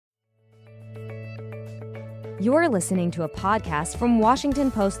You're listening to a podcast from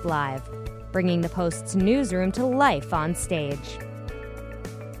Washington Post Live, bringing the Post's newsroom to life on stage.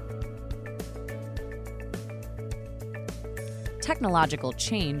 Technological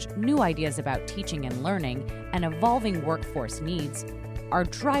change, new ideas about teaching and learning, and evolving workforce needs are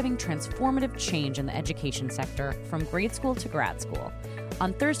driving transformative change in the education sector from grade school to grad school.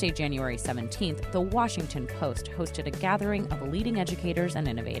 On Thursday, January 17th, the Washington Post hosted a gathering of leading educators and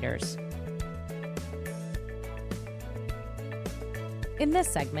innovators. In this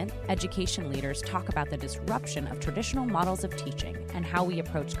segment, education leaders talk about the disruption of traditional models of teaching and how we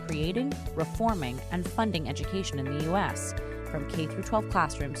approach creating, reforming, and funding education in the U.S., from K-12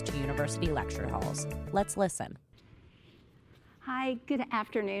 classrooms to university lecture halls. Let's listen. Hi, good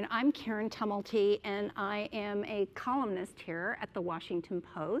afternoon. I'm Karen Tumulty, and I am a columnist here at the Washington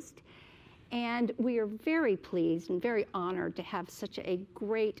Post. And we are very pleased and very honored to have such a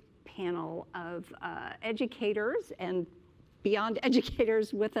great panel of educators and beyond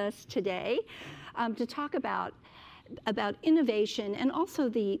educators with us today to talk about innovation and also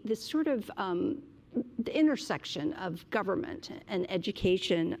the sort of the intersection of government and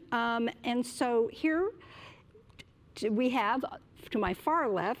education. And so here we have, to my far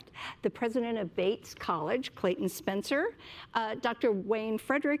left, the president of Bates College, Clayton Spencer, Dr. Wayne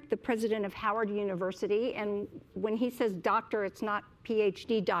Frederick, the president of Howard University. And when he says doctor, it's not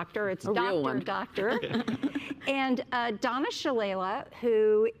PhD doctor, it's doctor. And Donna Shalala,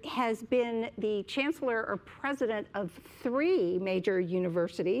 who has been the chancellor or president of 3 major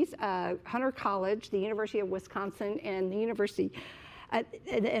universities, Hunter College, the University of Wisconsin, and the University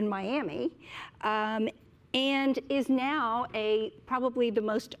in Miami, and is now probably the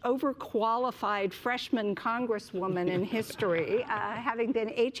most overqualified freshman congresswoman in history, having been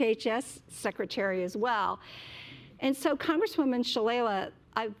HHS secretary as well. And so, Congresswoman Shalala,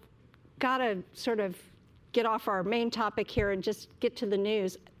 I've got to sort of get off our main topic here and just get to the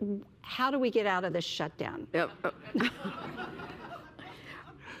news. How do we get out of this shutdown? Yep.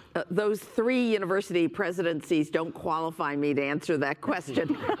 Those 3 university presidencies don't qualify me to answer that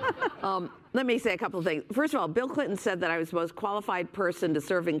question. Let me say a couple of things. First of all, Bill Clinton said that I was the most qualified person to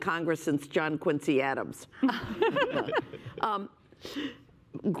serve in Congress since John Quincy Adams.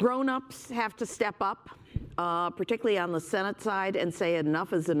 Grown-ups have to step up, particularly on the Senate side, and say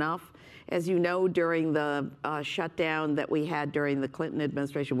enough is enough. As you know, during the shutdown that we had during the Clinton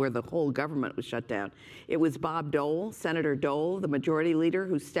administration, where the whole government was shut down, it was Bob Dole, Senator Dole, the majority leader,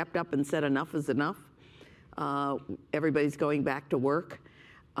 who stepped up and said enough is enough. Everybody's going back to work.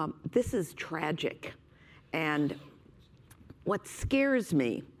 This is tragic. And what scares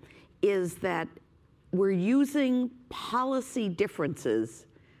me is that we're using policy differences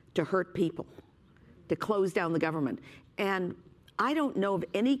to hurt people, to close down the government. And I don't know of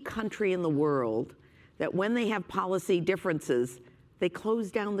any country in the world that when they have policy differences, they close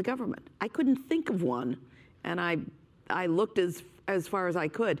down the government. I couldn't think of one, and I looked as far as I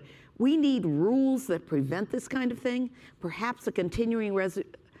could. We need rules that prevent this kind of thing, perhaps a continuing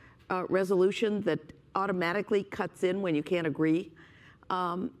resolution that automatically cuts in when you can't agree.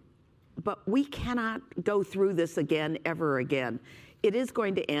 But we cannot go through this again, ever again. It is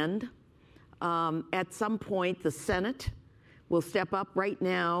going to end. At some point, the Senate will step up. Right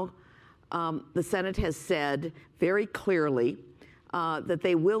now, the Senate has said very clearly that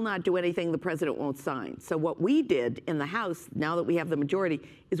they will not do anything the president won't sign. So what we did in the House, now that we have the majority,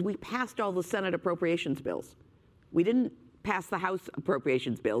 is we passed all the Senate appropriations bills. We didn't pass the House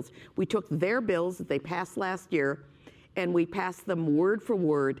appropriations bills. We took their bills that they passed last year, and we passed them word for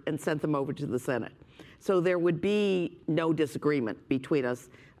word and sent them over to the Senate. So there would be no disagreement between us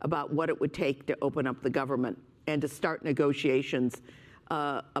about what it would take to open up the government and to start negotiations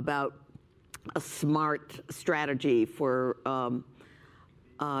about a smart strategy for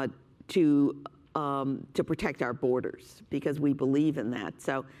to protect our borders, because we believe in that.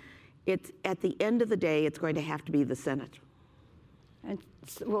 So it's, at the end of the day, it's going to have to be the Senate. And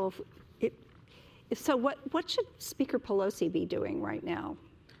well, so what should Speaker Pelosi be doing right now?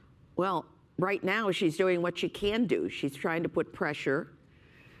 Well, right now she's doing what she can do. She's trying to put pressure.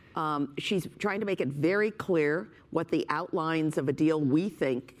 She's trying to make it very clear what the outlines of a deal we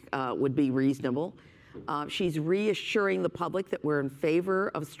think would be reasonable. She's reassuring the public that we're in favor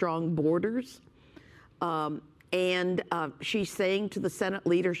of strong borders. And she's saying to the Senate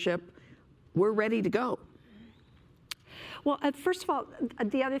leadership, we're ready to go. Well, first of all,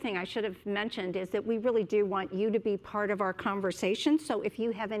 the other thing I should have mentioned is that we really do want you to be part of our conversation. So if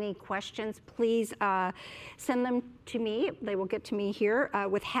you have any questions, please send them to me. They will get to me here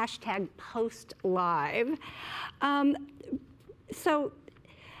with hashtag #PostLive. So,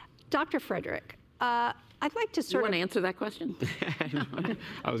 Dr. Frederick, I'd like to You sort want of to answer that question?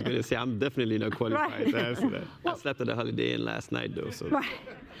 I was going to say, I'm definitely not qualified Right. to answer that. I slept at a Holiday Inn last night, though. So. Right.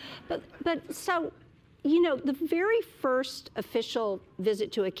 But so, you know, the very first official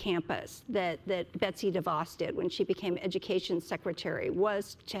visit to a campus that Betsy DeVos did when she became Education Secretary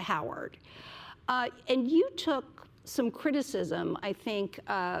was to Howard. And you took some criticism, I think,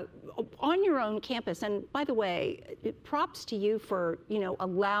 on your own campus. And by the way, props to you for, you know,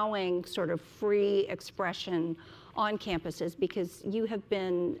 allowing sort of free expression on campuses, because you have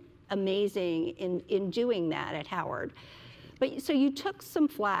been amazing in doing that at Howard. But so you took some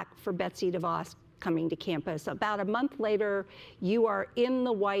flack for Betsy DeVos coming to campus. About a month later, you are in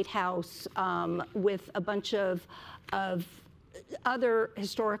the White House with a bunch of other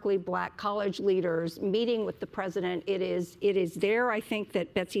historically black college leaders meeting with the president. It is there, I think,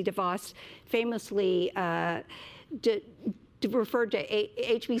 that Betsy DeVos famously referred to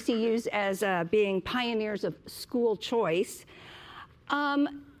HBCUs as being pioneers of school choice.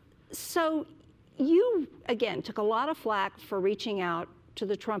 So you, again, took a lot of flack for reaching out to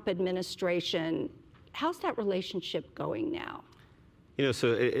the Trump administration. How's that relationship going now? You know,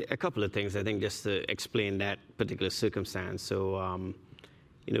 so a couple of things, I think, just to explain that particular circumstance. So,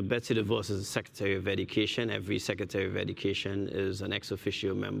 you know, Betsy DeVos is the Secretary of Education. Every Secretary of Education is an ex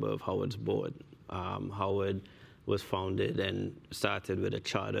officio member of Howard's board. Howard was founded and started with a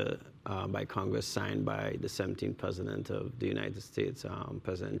charter by Congress signed by the 17th President of the United States,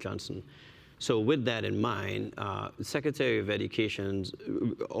 President Johnson. So with that in mind, the Secretary of Education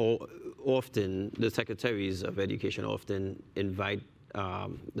often, the Secretaries of Education often invite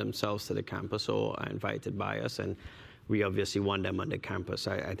themselves to the campus or are invited by us, and we obviously want them on the campus.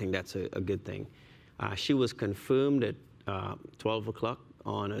 I think that's a good thing. She was confirmed at 12 o'clock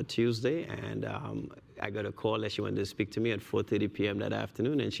on a Tuesday, and I got a call that she wanted to speak to me at 4:30 p.m. that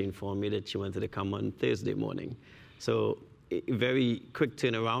afternoon, and she informed me that she wanted to come on Thursday morning. So very quick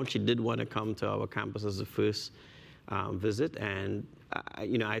turnaround. She did want to come to our campus as the first visit, and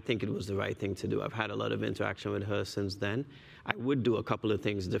you know, I think it was the right thing to do. I've had a lot of interaction with her since then. I would do a couple of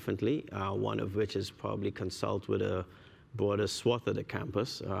things differently, one of which is probably consult with a broader swath of the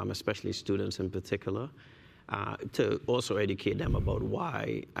campus, especially students in particular, to also educate them about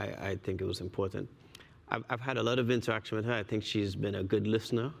why I think it was important. I've had a lot of interaction with her. I think she's been a good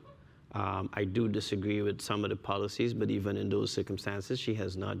listener. I do disagree with some of the policies, but even in those circumstances, she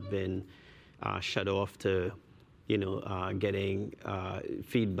has not been shut off to, you know, getting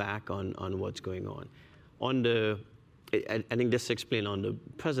feedback on what's going on. On the, I think just to explain on the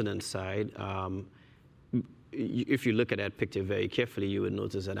president's side, if you look at that picture very carefully, you would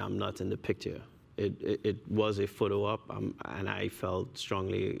notice that I'm not in the picture. It was a photo op, and I felt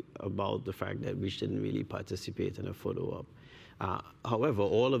strongly about the fact that we shouldn't really participate in a photo op. However,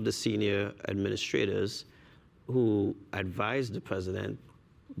 all of the senior administrators who advised the president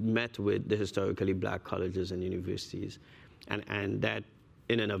met with the historically black colleges and universities, and that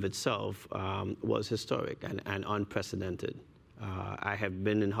in and of itself was historic and unprecedented. I have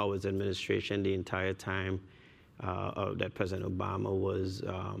been in Howard's administration the entire time that President Obama was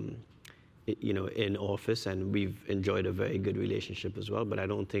you know, in office, and we've enjoyed a very good relationship as well, but I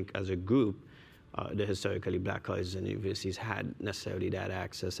don't think as a group the historically black colleges and universities had necessarily that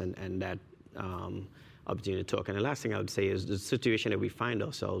access and that opportunity to talk. And the last thing I would say is the situation that we find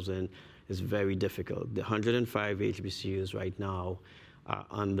ourselves in is very difficult. The 105 HBCUs right now are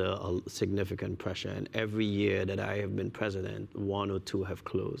under a significant pressure, and every year that I have been president, one or two have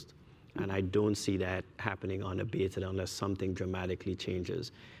closed. And I don't see that happening unabated unless something dramatically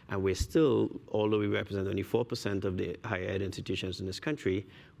changes. And we're still, although we represent only 4% of the higher ed institutions in this country,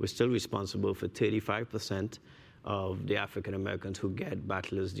 we're still responsible for 35% of the African Americans who get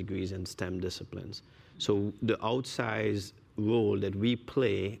bachelor's degrees in STEM disciplines. So the outsized role that we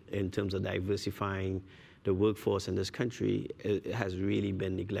play in terms of diversifying the workforce in this country has really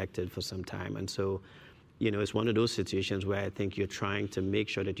been neglected for some time. And so, you know, it's one of those situations where I think you're trying to make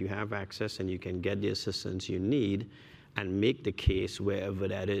sure that you have access and you can get the assistance you need and make the case wherever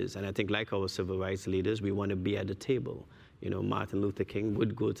that is. And I think like our civil rights leaders, we want to be at the table. You know, Martin Luther King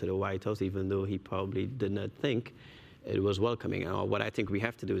would go to the White House even though he probably did not think it was welcoming. What I think we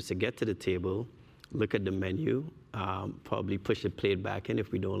have to do is to get to the table, look at the menu, probably push the plate back in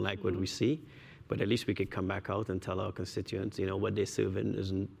if we don't like what we see, but at least we could come back out and tell our constituents, you know, what they're serving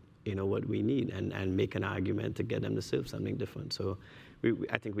isn't, you know, what we need, and make an argument to get them to serve something different. So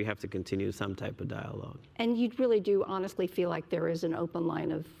I think we have to continue some type of dialogue. And you really do honestly feel like there is an open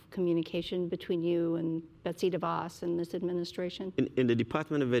line of communication between you and Betsy DeVos and this administration? In the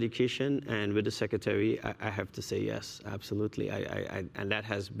Department of Education and with the Secretary, I have to say yes, absolutely. And that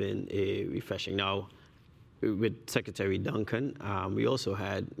has been refreshing. Now, with Secretary Duncan, we also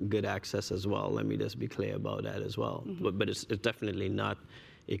had good access as well. Let me just be clear about that as well. Mm-hmm. But it's definitely not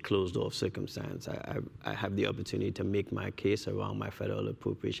a closed-off circumstance. I have the opportunity to make my case around my federal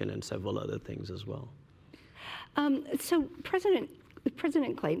appropriation and several other things as well. So President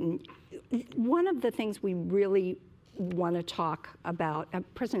Clayton, one of the things we really want to talk about,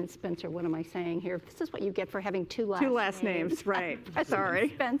 President Spencer, what am I saying here? This is what you get for having two last names. Right.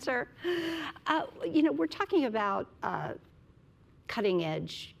 Sorry. Spencer. We're talking about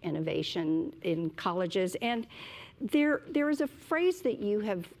cutting-edge innovation in colleges, and there is a phrase that you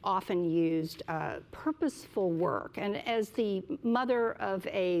have often used, purposeful work. And as the mother of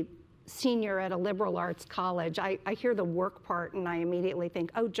a senior at a liberal arts college, I hear the work part and I immediately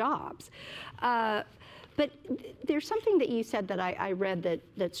think, oh, jobs. But there's something that you said that I read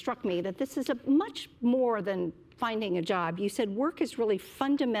that struck me, that this is much more than finding a job. You said work is really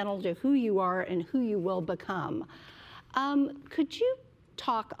fundamental to who you are and who you will become. Could you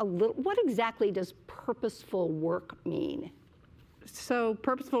talk a little, what exactly does purposeful work mean? So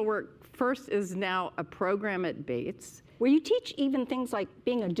purposeful work first is now a program at Bates. Where you teach even things like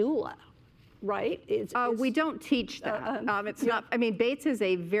being a doula, right? We don't teach that. It's not. I mean, Bates is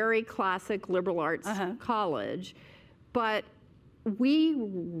a very classic liberal arts college, but we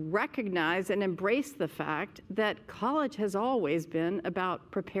recognize and embrace the fact that college has always been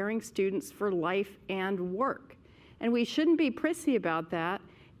about preparing students for life and work. And we shouldn't be prissy about that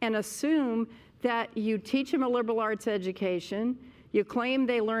and assume that you teach them a liberal arts education, you claim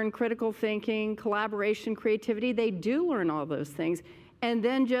they learn critical thinking, collaboration, creativity. They do learn all those things. And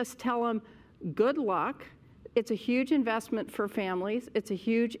then just tell them, good luck. It's a huge investment for families. It's a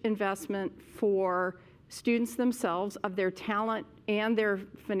huge investment for students themselves of their talent and their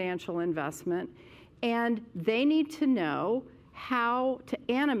financial investment. And they need to know how to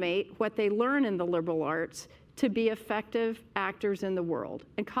animate what they learn in the liberal arts to be effective actors in the world.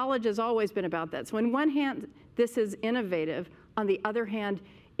 And college has always been about that. So on one hand, this is innovative. On the other hand,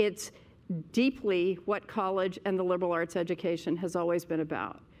 it's deeply what college and the liberal arts education has always been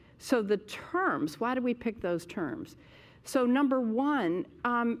about. So the terms, why do we pick those terms? So number one,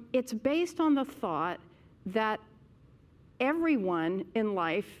 it's based on the thought that everyone in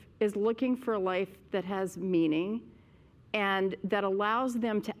life is looking for a life that has meaning and that allows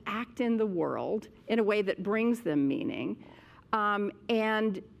them to act in the world in a way that brings them meaning.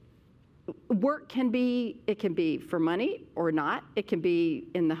 And work can be for money or not. It can be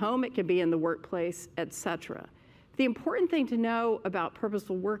in the home, it can be in the workplace, etc. The important thing to know about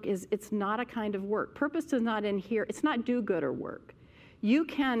purposeful work is it's not a kind of work. Purpose does not end here. It's not do-gooder work. You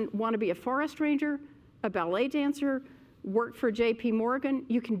can want to be a forest ranger, a ballet dancer, work for J.P. Morgan.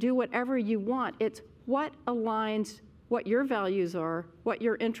 You can do whatever you want. It's what aligns what your values are, what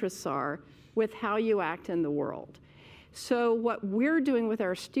your interests are, with how you act in the world. So what we're doing with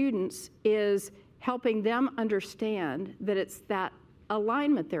our students is helping them understand that it's that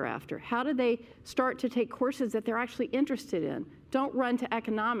alignment they're after. How do they start to take courses that they're actually interested in? Don't run to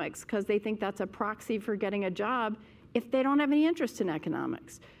economics because they think that's a proxy for getting a job if they don't have any interest in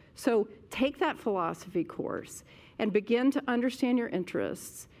economics. So take that philosophy course and begin to understand your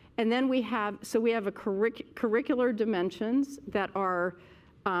interests. And then we have a curricular dimensions that are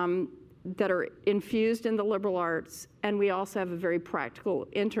infused in the liberal arts, and we also have a very practical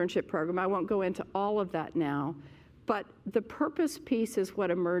internship program. I won't go into all of that now, but the purpose piece is what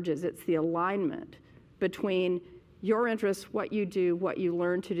emerges. It's the alignment between your interests, what you do, what you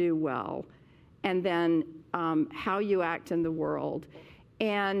learn to do well, and then how you act in the world.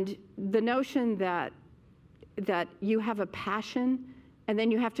 And the notion that you have a passion and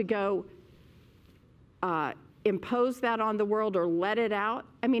then you have to go impose that on the world or let it out.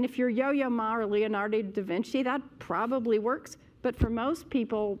 I mean, if you're Yo-Yo Ma or Leonardo da Vinci, that probably works. But for most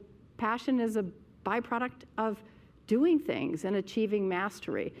people, passion is a byproduct of doing things and achieving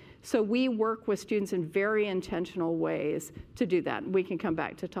mastery. So we work with students in very intentional ways to do that. We can come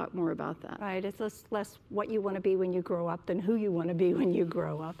back to talk more about that. Right, it's less what you want to be when you grow up than who you want to be when you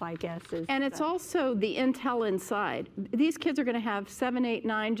grow up, I guess. And it's also the intel inside. These kids are going to have 7, 8,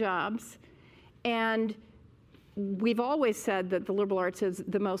 9 jobs, and we've always said that the liberal arts is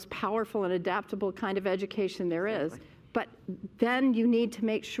the most powerful and adaptable kind of education there is. But then you need to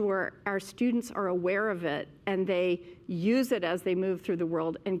make sure our students are aware of it and they use it as they move through the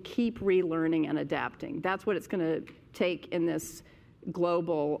world and keep relearning and adapting. That's what it's going to take in this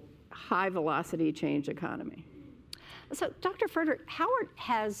global, high-velocity change economy. So, Dr. Frederick, Howard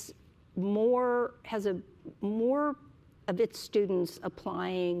has more of its students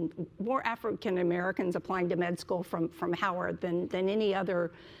applying, more African Americans applying to med school from Howard than any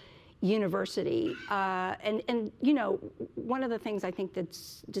other university. And you know, one of the things I think that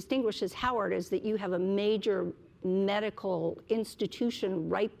distinguishes Howard is that you have a major medical institution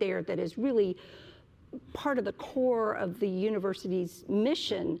right there that is really part of the core of the university's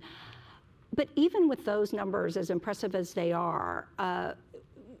mission. But even with those numbers, as impressive as they are,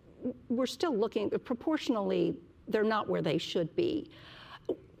 we're still looking, proportionally, they're not where they should be.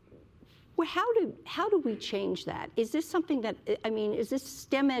 How do we change that? Is this something that, I mean, is this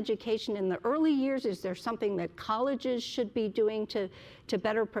STEM education in the early years? Is there something that colleges should be doing to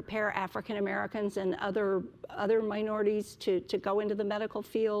better prepare African Americans and other minorities to go into the medical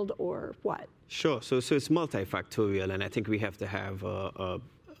field, or what? Sure, so it's multifactorial, and I think we have to have a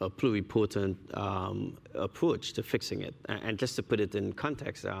pluripotent approach to fixing it. And just to put it in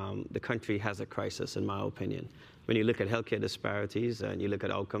context, the country has a crisis, in my opinion. When you look at healthcare disparities and you look at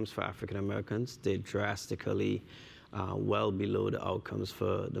outcomes for African Americans, they're drastically well below the outcomes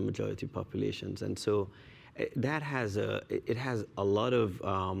for the majority populations. And so that has a lot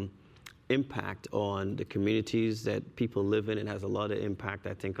of impact on the communities that people live in. It has a lot of impact,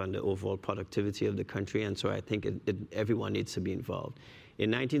 I think, on the overall productivity of the country. And so I think everyone needs to be involved. In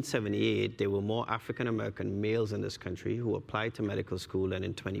 1978, there were more African American males in this country who applied to medical school than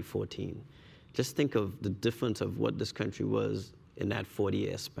in 2014. Just think of the difference of what this country was in that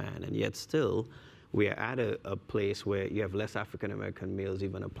 40-year span, and yet still we are at a place where you have less African American males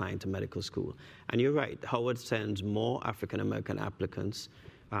even applying to medical school. And you're right, Howard sends more African American applicants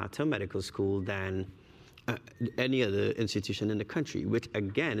to medical school than any other institution in the country, which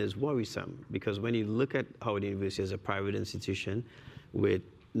again is worrisome, because when you look at Howard University as a private institution with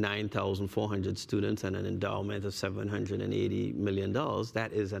 9,400 students and an endowment of $780 million, that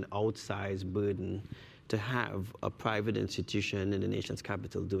is an outsized burden to have a private institution in the nation's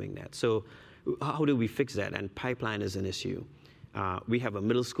capital doing that. So how do we fix that? And pipeline is an issue. We have a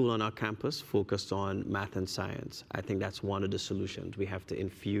middle school on our campus focused on math and science. I think that's one of the solutions. We have to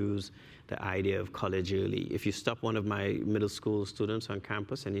infuse the idea of college early. If you stop one of my middle school students on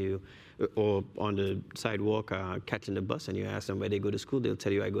campus or on the sidewalk catching the bus and you ask them where they go to school, they'll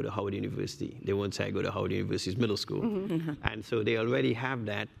tell you, I go to Howard University. They won't say I go to Howard University's middle school. Mm-hmm. And so they already have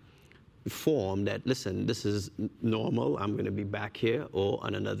that form that, listen, this is normal, I'm going to be back here or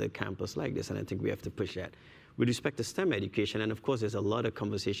on another campus like this, and I think we have to push that. With respect to STEM education, and of course there's a lot of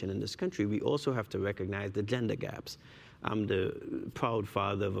conversation in this country, we also have to recognize the gender gaps. I'm the proud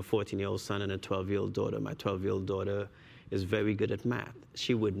father of a 14-year-old son and a 12-year-old daughter. My 12-year-old daughter is very good at math.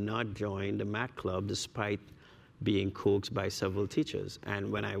 She would not join the math club despite being coaxed by several teachers.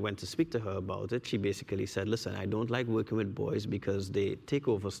 And when I went to speak to her about it, she basically said, listen, I don't like working with boys because they take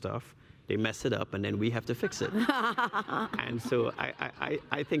over stuff, they mess it up, and then we have to fix it. And so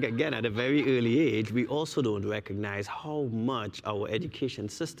I think, again, at a very early age, we also don't recognize how much our education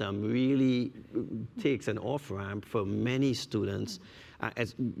system really takes an off-ramp for many students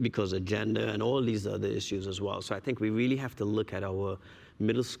because of gender and all these other issues as well. So I think we really have to look at our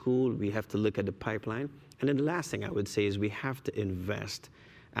middle school, we have to look at the pipeline. And then the last thing I would say is we have to invest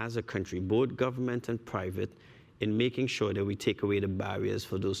as a country, both government and private, in making sure that we take away the barriers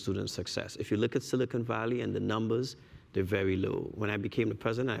for those students' success. If you look at Silicon Valley and the numbers, they're very low. When I became the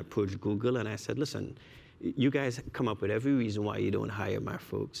president, I approached Google and I said, listen, you guys come up with every reason why you don't hire my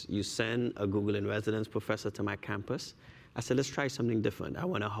folks. You send a Google in residence professor to my campus. I said, let's try something different. I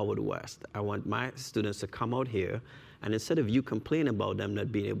want a Howard West. I want my students to come out here, and instead of you complain about them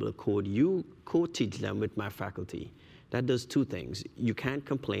not being able to code, you co-teach them with my faculty. That does two things. You can't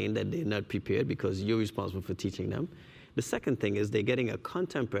complain that they're not prepared because you're responsible for teaching them. The second thing is they're getting a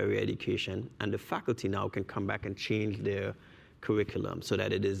contemporary education, and the faculty now can come back and change their curriculum so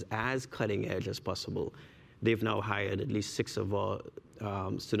that it is as cutting edge as possible. They've now hired at least 6 of our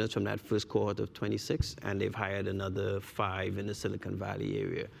students from that first cohort of 26, and they've hired another 5 in the Silicon Valley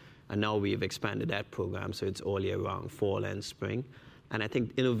area. And now we've expanded that program, so it's all year round, fall and spring. And I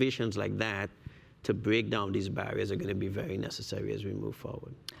think innovations like that to break down these barriers are going to be very necessary as we move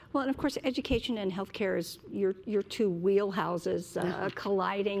forward. Well, and of course, education and healthcare is your two wheelhouses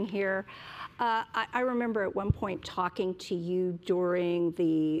colliding here. I remember at one point talking to you during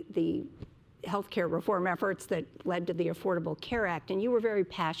the healthcare reform efforts that led to the Affordable Care Act, and you were very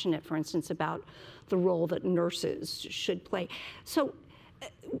passionate, for instance, about the role that nurses should play. So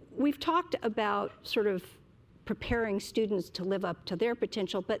we've talked about sort of preparing students to live up to their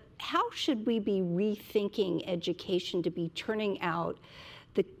potential, but how should we be rethinking education to be turning out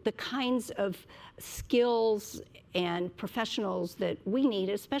the kinds of skills and professionals that we need,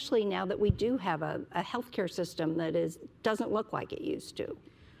 especially now that we do have a healthcare system that doesn't look like it used to?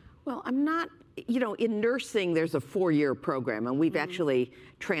 Well, I'm not, in nursing, there's a 4-year program, and we've actually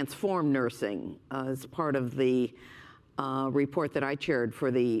transformed nursing as part of the report that I chaired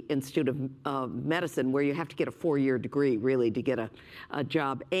for the Institute of Medicine, where you have to get a 4-year degree, really, to get a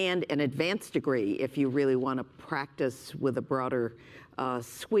job, and an advanced degree if you really want to practice with a broader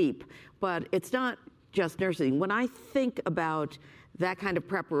sweep. But it's not just nursing. When I think about that kind of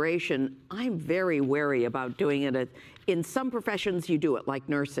preparation, I'm very wary about doing it. In some professions, you do it, like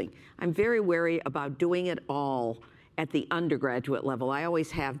nursing. I'm very wary about doing it all at the undergraduate level. I always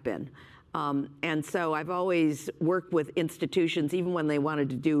have been. And so I've always worked with institutions, even when they wanted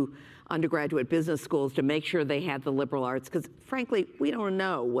to do undergraduate business schools, to make sure they had the liberal arts, because frankly, we don't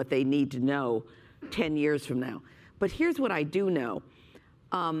know what they need to know 10 years from now. But here's what I do know.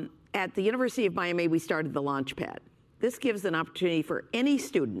 At the University of Miami, we started the Launchpad. This gives an opportunity for any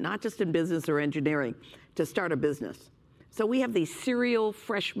student, not just in business or engineering, to start a business. So we have these serial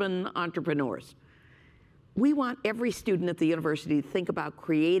freshman entrepreneurs. We want every student at the university to think about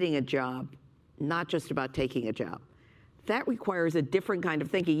creating a job, not just about taking a job. That requires a different kind of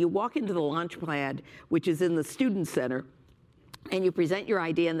thinking. You walk into the Launchpad, which is in the Student Center, and you present your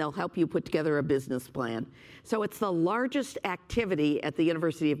idea, and they'll help you put together a business plan. So it's the largest activity at the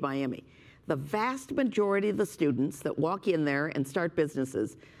University of Miami. The vast majority of the students that walk in there and start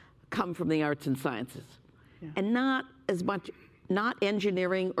businesses come from the arts and sciences. Yeah. And not as much, not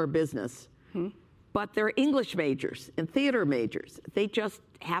engineering or business, but they're English majors and theater majors. They just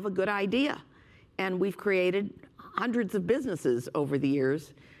have a good idea. And we've created hundreds of businesses over the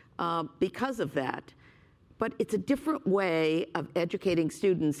years because of that. But it's a different way of educating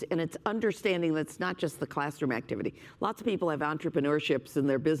students, and it's understanding that it's not just the classroom activity. Lots of people have entrepreneurships in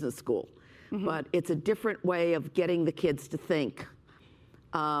their business school, but it's a different way of getting the kids to think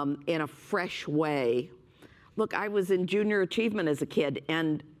in a fresh way. Look, I was in junior achievement as a kid,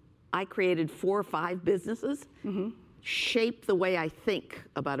 and I created 4 or 5 businesses, shaped the way I think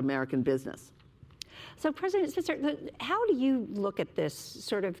about American business. So, President Spitzer, how do you look at this,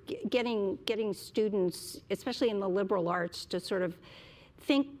 sort of getting students, especially in the liberal arts, to sort of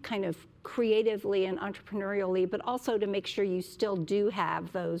think kind of creatively and entrepreneurially, but also to make sure you still do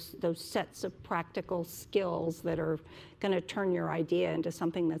have those sets of practical skills that are going to turn your idea into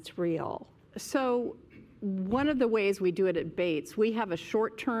something that's real? So, one of the ways we do it at Bates, we have a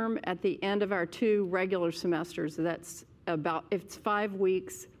short term at the end of our 2 regular semesters. That's about, if it's 5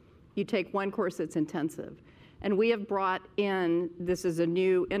 weeks, you take 1 course that's intensive. And we have brought in, this is a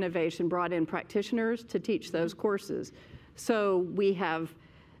new innovation, brought in practitioners to teach those courses. So we have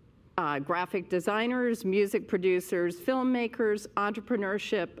graphic designers, music producers, filmmakers,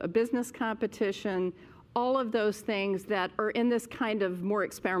 entrepreneurship, a business competition, all of those things that are in this kind of more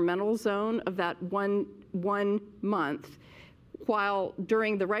experimental zone of that one month, while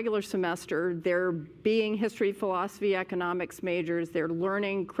during the regular semester, they're being history, philosophy, economics majors, they're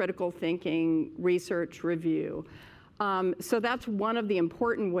learning critical thinking, research, review. So that's one of the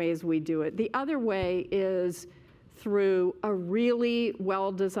important ways we do it. The other way is through a really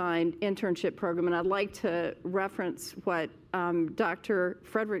well-designed internship program, and I'd like to reference what Dr.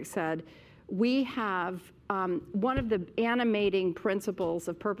 Frederick said. We have, one of the animating principles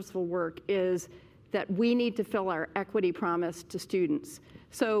of purposeful work is that we need to fill our equity promise to students.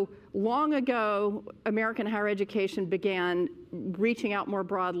 So long ago, American higher education began reaching out more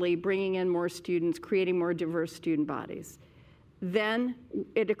broadly, bringing in more students, creating more diverse student bodies. Then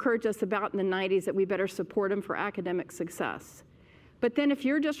it occurred to us about in the 90s that we better support them for academic success. But then if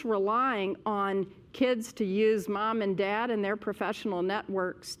you're just relying on kids to use mom and dad and their professional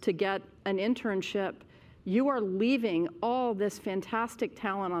networks to get an internship, you are leaving all this fantastic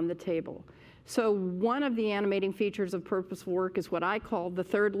talent on the table. So one of the animating features of purposeful work is what I call the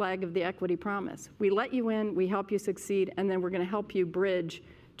 3rd leg of the equity promise. We let you in, we help you succeed, and then we're going to help you bridge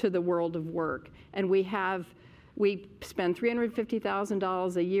to the world of work. And we spend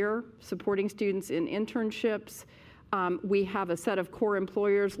 $350,000 a year supporting students in internships. We have a set of core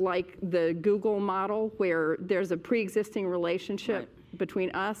employers like the Google model, where there's a pre-existing relationship between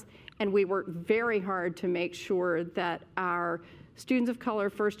us, and we work very hard to make sure that our students of color,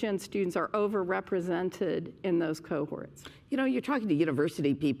 first-gen students, are overrepresented in those cohorts. You know, you're talking to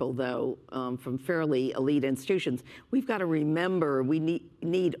university people, though, from fairly elite institutions. We've got to remember we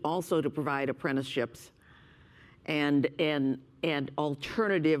need also to provide apprenticeships and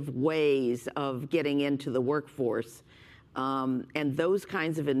alternative ways of getting into the workforce. And those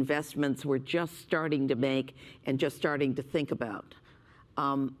kinds of investments we're just starting to make and just starting to think about.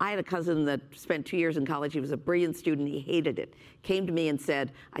 I had a cousin that spent 2 years in college. He was a brilliant student. He hated it. Came to me and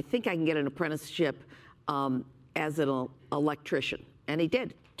said, I think I can get an apprenticeship as an electrician. And he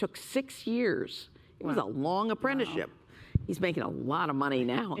did. Took 6 years. It was a long apprenticeship. Wow. He's making a lot of money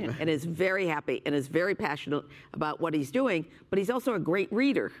now and is very happy and is very passionate about what he's doing. But he's also a great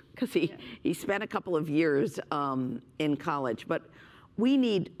reader because he spent a couple of years in college. But we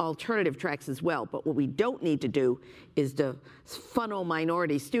need alternative tracks as well. But what we don't need to do is to funnel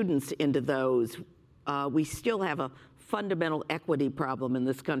minority students into those. We still have a fundamental equity problem in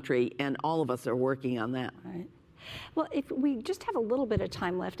this country, and all of us are working on that. Right. Well, if we just have a little bit of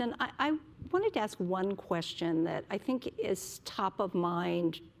time left, and I wanted to ask one question that I think is top of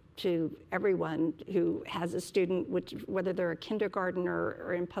mind to everyone who has a student, whether they're a kindergartner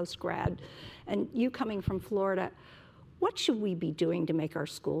or in post-grad, and you coming from Florida, what should we be doing to make our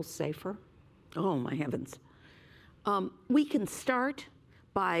schools safer? Oh, my heavens. We can start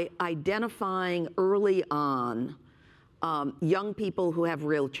by identifying early on young people who have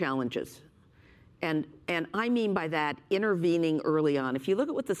real challenges. And I mean by that, intervening early on. If you look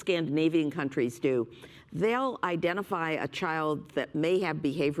at what the Scandinavian countries do, they'll identify a child that may have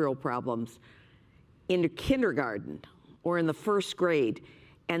behavioral problems in kindergarten or in the first grade,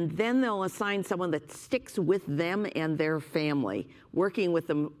 and then they'll assign someone that sticks with them and their family, working with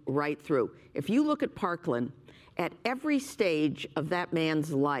them right through. If you look at Parkland, at every stage of that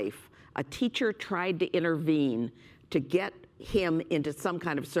man's life, a teacher tried to intervene to get him into some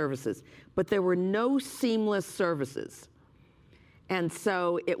kind of services, but there were no seamless services. And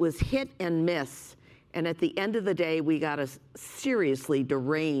so it was hit and miss. And at the end of the day, we got a seriously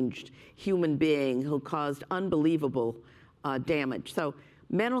deranged human being who caused unbelievable damage. So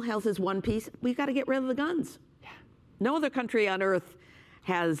mental health is one piece. We've got to get rid of the guns. Yeah. No other country on earth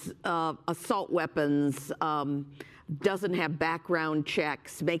has assault weapons, doesn't have background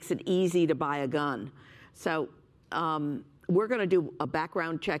checks, makes it easy to buy a gun. So we're going to do a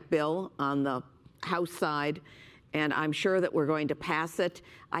background check bill on the House side, and I'm sure that we're going to pass it.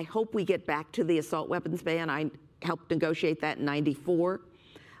 I hope we get back to the assault weapons ban. I helped negotiate that in '94,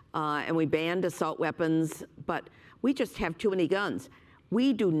 and we banned assault weapons, but we just have too many guns.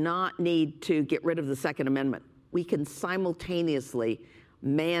 We do not need to get rid of the Second Amendment. We can simultaneously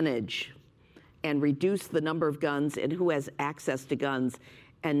manage and reduce the number of guns and who has access to guns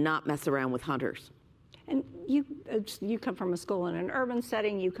and not mess around with hunters. And you come from a school in an urban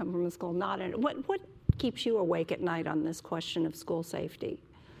setting, you come from a school not in, what keeps you awake at night on this question of school safety?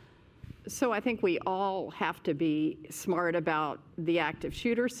 So I think we all have to be smart about the active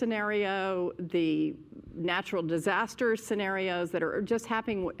shooter scenario, the natural disaster scenarios that are just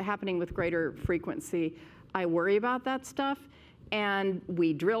happening with greater frequency. I worry about that stuff, and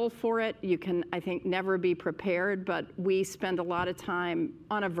we drill for it. You can, I think, never be prepared, but we spend a lot of time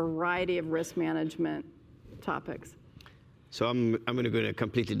on a variety of risk management topics. So I'm going to go in a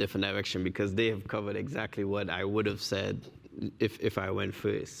completely different direction because they have covered exactly what I would have said if I went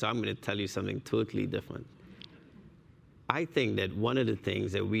first. So I'm going to tell you something totally different. I think that one of the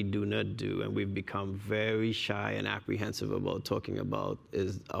things that we do not do, and we've become very shy and apprehensive about talking about,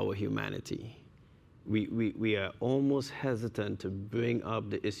 is our humanity. We are almost hesitant to bring up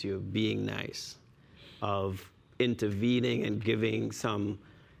the issue of being nice, of intervening and giving some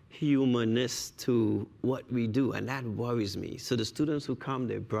humanness to what we do, and that worries me. So the students who come,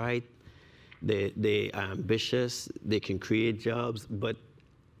 they're bright, they're ambitious, they can create jobs, but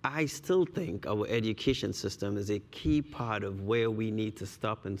I still think our education system is a key part of where we need to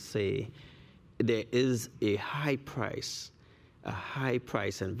stop and say there is a high price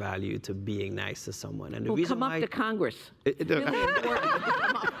and value to being nice to someone. And the reason come up to Congress.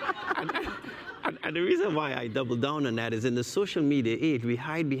 And the reason why I double down on that is in the social media age, we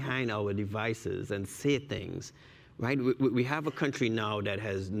hide behind our devices and say things, right? We have a country now that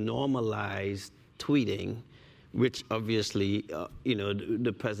has normalized tweeting, which obviously,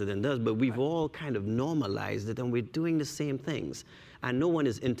 the president does, but we've all kind of normalized it, and we're doing the same things, and no one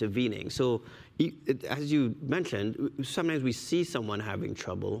is intervening. So, as you mentioned, sometimes we see someone having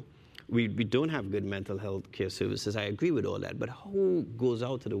trouble. We don't have good mental health care services. I agree with all that, but who goes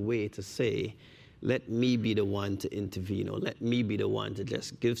out of the way to say, let me be the one to intervene, or let me be the one to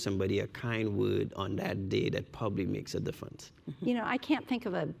just give somebody a kind word on that day that probably makes a difference? I can't think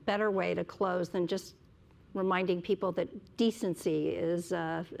of a better way to close than just reminding people that decency is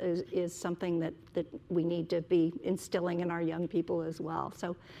something that we need to be instilling in our young people as well.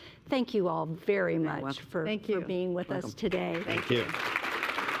 So thank you all very much for being with us today. Thank you.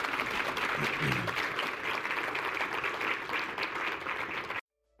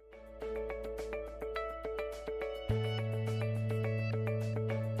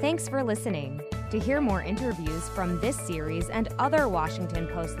 Thanks for listening. To hear more interviews from this series and other Washington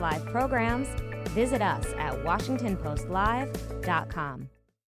Post Live programs, visit us at WashingtonPostLive.com.